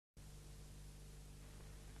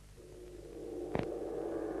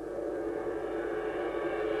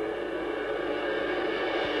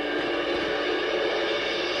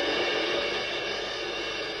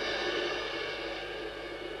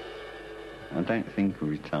I don't think of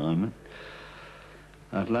retirement.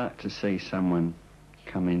 I'd like to see someone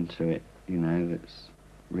come into it, you know, that's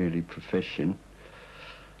really proficient.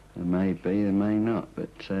 There may be, there may not,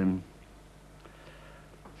 but to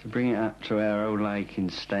bring it up to our old Lakin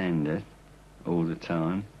standard all the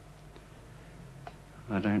time,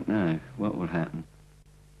 I don't know what will happen.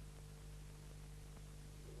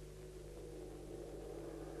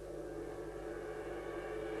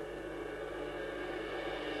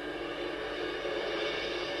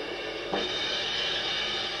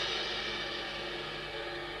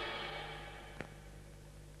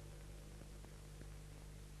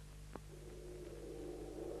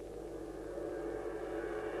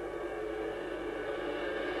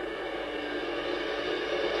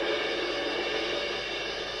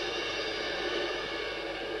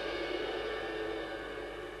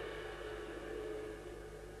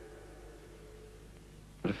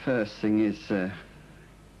 The first thing is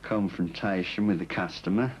confrontation with the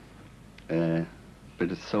customer, a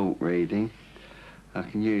bit of thought reading. I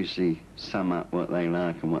can usually sum up what they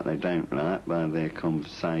like and what they don't like by their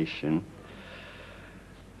conversation,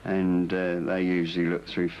 and they usually look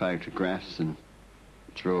through photographs and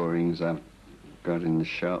drawings I've got in the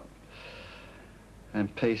shop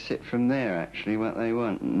and piece it from there, actually, what they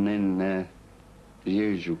want. And then the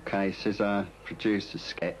usual cases, I produce a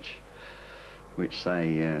sketch which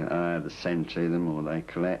they I either send to them or they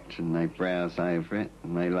collect, and they browse over it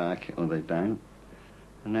and they like it or they don't,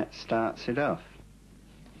 and that starts it off.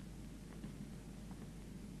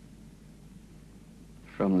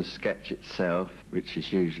 From the sketch itself, which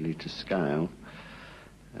is usually to scale,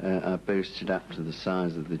 I boost it up to the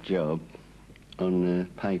size of the job on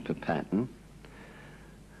a paper pattern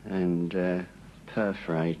and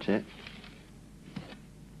perforate it.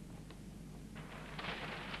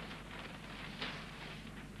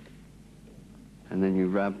 And then you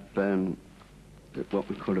rub what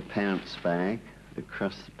we call a pounce bag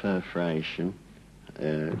across the perforation,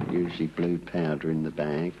 usually blue powder in the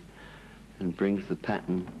bag, and brings the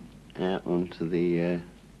pattern out onto the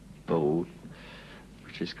board,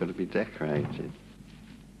 which has got to be decorated.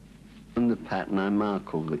 On the pattern I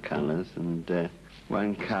mark all the colours, and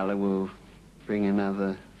one colour will bring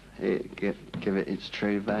another, give it its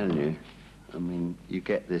true value. I mean, you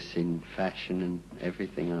get this in fashion and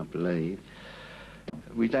everything, I believe.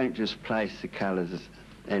 We don't just place the colours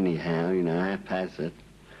anyhow, you know, haphazard.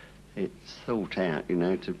 It's thought out, you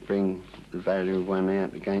know, to bring the value of one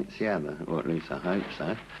out against the other, or at least I hope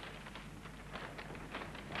so.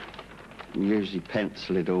 We usually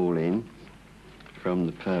pencil it all in from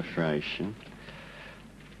the perforation,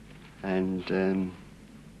 and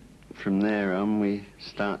from there on we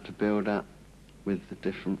start to build up with the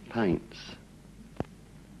different paints.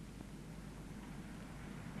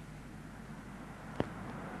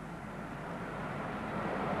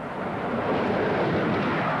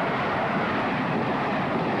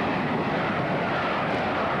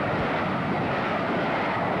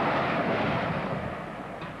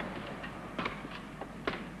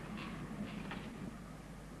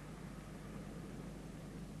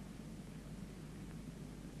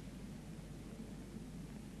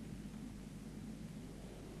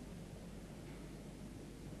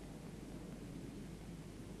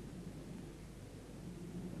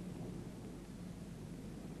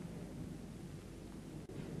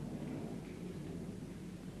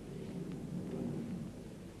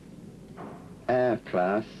 Our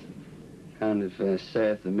class kind of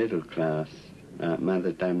served the middle class, like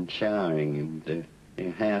Mother done charing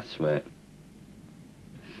and housework.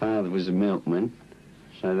 Father was a milkman,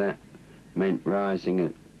 so that meant rising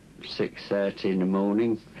at 6:30 in the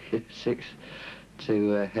morning,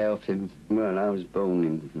 to help him. Well, I was born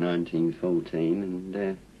in 1914,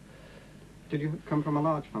 and... Did you come from a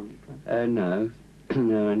large family? No.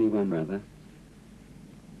 No, only one brother.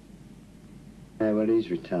 Well, he's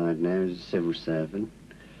retired now, he's a civil servant.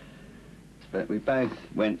 But we both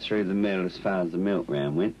went through the mill as far as the milk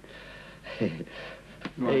round went.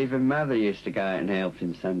 Right. Even Mother used to go out and help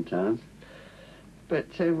him sometimes. But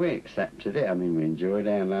we accepted it. I mean, we enjoyed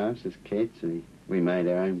our lives as kids. We made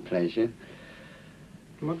our own pleasure.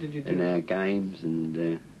 What did you do? In our games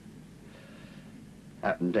and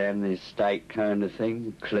up and down the estate kind of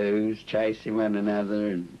thing, clues, chasing one another,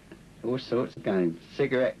 and all sorts of games.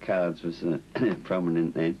 Cigarette cards was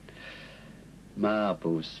prominent then.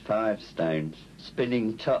 Marbles, 5 stones,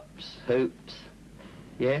 spinning tops, hoops.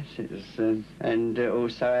 Yes, it was, and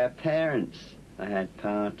also our parents. They had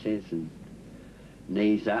parties and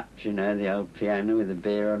knees up, you know, the old piano with a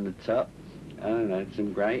beer on the top. Oh, they had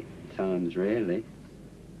some great times, really.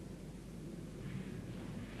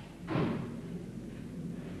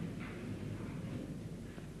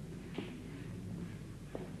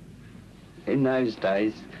 in those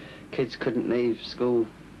days, kids couldn't leave school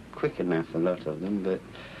quick enough, a lot of them, but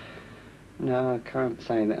no, I can't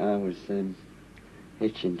say that I was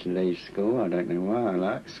itching to leave school. I don't know why. I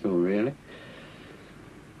liked school, really.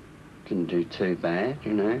 Didn't do too bad,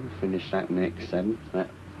 you know. Finished that next 7th.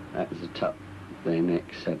 That was the top there,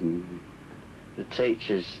 next 7. The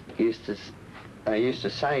teachers used to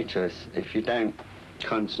say to us, if you don't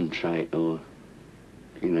concentrate or,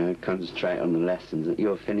 you know, concentrate on the lessons, that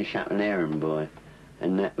you'll finish up an errand boy.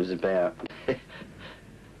 And that was about the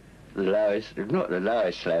lowest, not the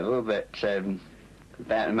lowest level, but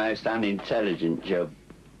about the most unintelligent job.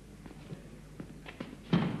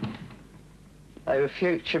 They were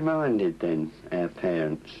future-minded then, our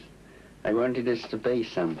parents. They wanted us to be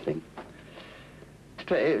something.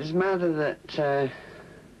 But it was Mother that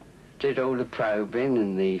did all the probing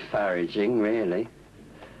and the foraging, really.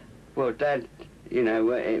 Well, Dad, you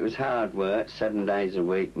know, it was hard work, 7 days a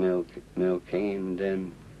week milking,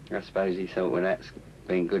 and I suppose he thought, well, that's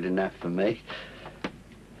been good enough for me.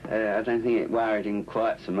 I don't think it worried him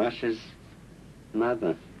quite so much as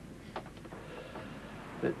Mother.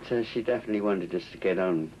 But she definitely wanted us to get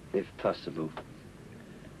on, if possible.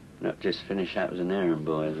 Not just finish up as an errand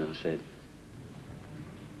boy, as I said.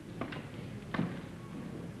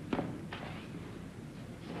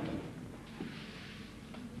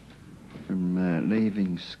 From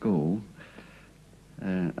leaving school,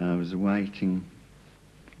 I was awaiting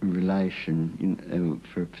relation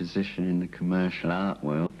for a position in the commercial art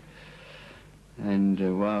world,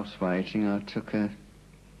 and whilst waiting I took a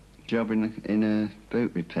job in a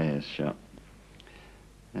boot repairs shop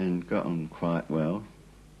and got on quite well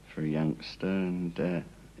for a youngster, and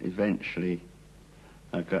eventually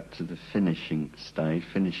I got to the finishing stage,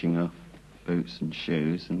 finishing off boots and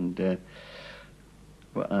shoes, and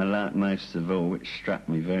what I liked most of all, which struck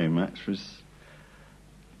me very much, was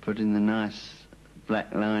putting the nice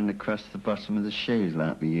black line across the bottom of the shoes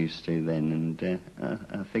like we used to then, and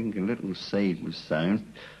I think a little seed was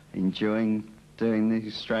sown, enjoying doing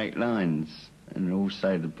these straight lines, and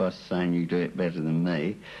also the boss saying you do it better than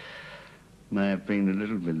me. May have been a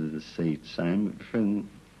little bit of the seed sown, but from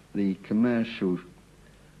the commercial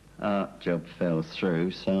art job fell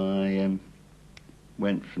through, so I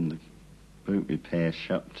went from the boot repair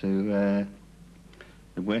shop to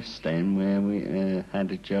the West End, where we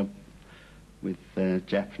had a job with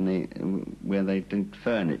Japanese, where they did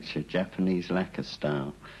furniture, Japanese lacquer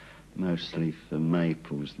style, mostly for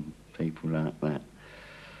Maples and people like that,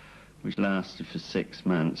 which lasted for 6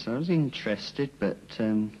 months. I was interested, but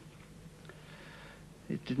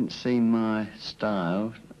it didn't seem my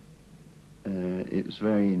style. It was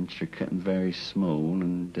very intricate and very small,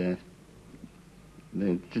 and there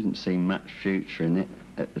didn't seem much future in it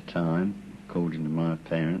at the time, according to my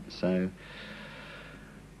parents. So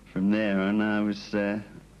from there on I was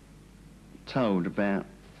told about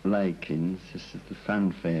Lakins. This is the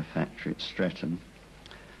funfair factory at Streatham.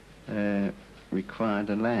 Required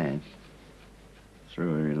a lad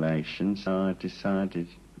through a relation, so I decided,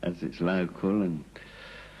 as it's local and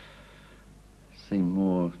seemed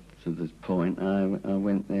more to the point, I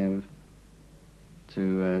went there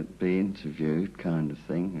to be interviewed, kind of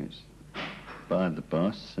thing. It was by the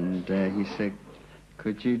boss, and he said,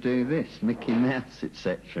 could you do this, Mickey Mouse,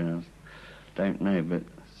 etc. I don't know, but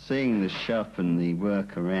seeing the shop and the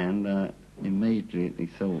work around, I immediately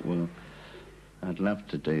thought, well, I'd love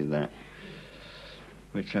to do that,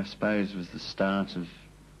 which I suppose was the start of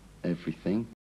everything.